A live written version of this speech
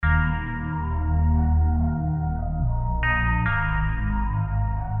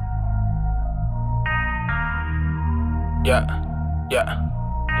Yeah, yeah,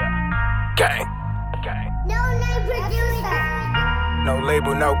 gang. Nonameproducer. No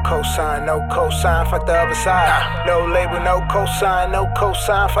label, no cosign, no cosign, fuck the other side. No label, no cosign, no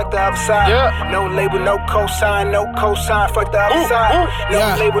cosign, fuck the other side. No label, no cosign, no cosign, fuck the other side.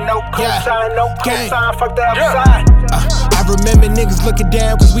 No label, no cosign, no cosign, fuck the other side. I remember niggas looking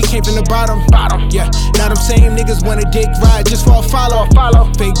down cause we came from the bottom. Yeah, now them same niggas wanna dick ride just for a follow.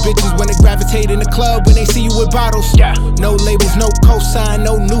 Fake bitches wanna gravitate in the club when they see you with bottles. No labels, no cosign,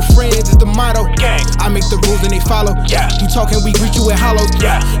 no new friends is the motto. I make the rules and they follow. You talking, we greet you with hollows.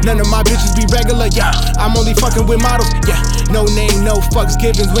 None of my bitches be regular. I'm only fucking with models. No name, no fucks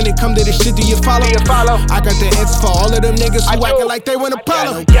givens. When it come to this shit, do you follow? I got the answers for all of them niggas who acting like they want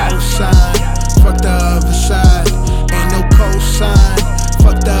Apollo. No cosign, fuck the other side. Ain't no cosign,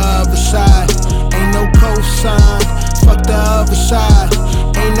 fuck the other side. Ain't no cosign, fuck the other side.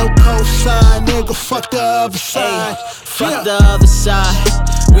 Ain't no cosign, nigga, fuck the other side. Fuck the other side,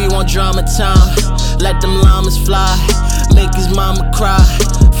 we want drama time. Let them llamas fly, make his mama cry.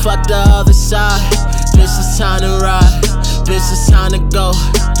 Fuck the other side, bitch it's time to ride. Bitch it's time to go,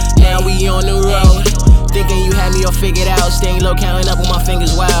 now we on the road. Thinking you had me all figured out, staying low, counting up with my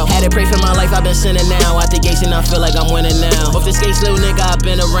fingers wild. Had to pray for my life, I've been sinning now. Out the gates and I feel like I'm winning now. Off the skates, little nigga, I've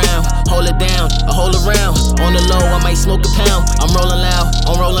been around. Hold it down, I hold around. On the low, I might smoke a pound. I'm rolling loud,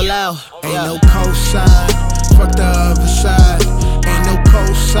 I'm rolling loud. Ain't no cosign, fuck the other side. Ain't no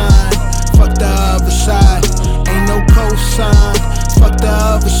cosign, fuck the other side. Ain't no cosign, fuck the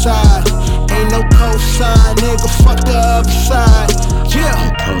other side. Ain't no cosign, nigga, fuck the other side. Ain't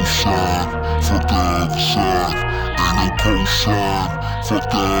no cosign, fuck the other side. Ain't no cosign, fuck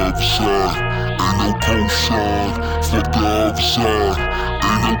the other side. Ain't no cosign, fuck the other side.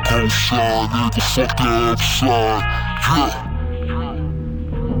 Ain't no cosign, nigga, fuck the other side.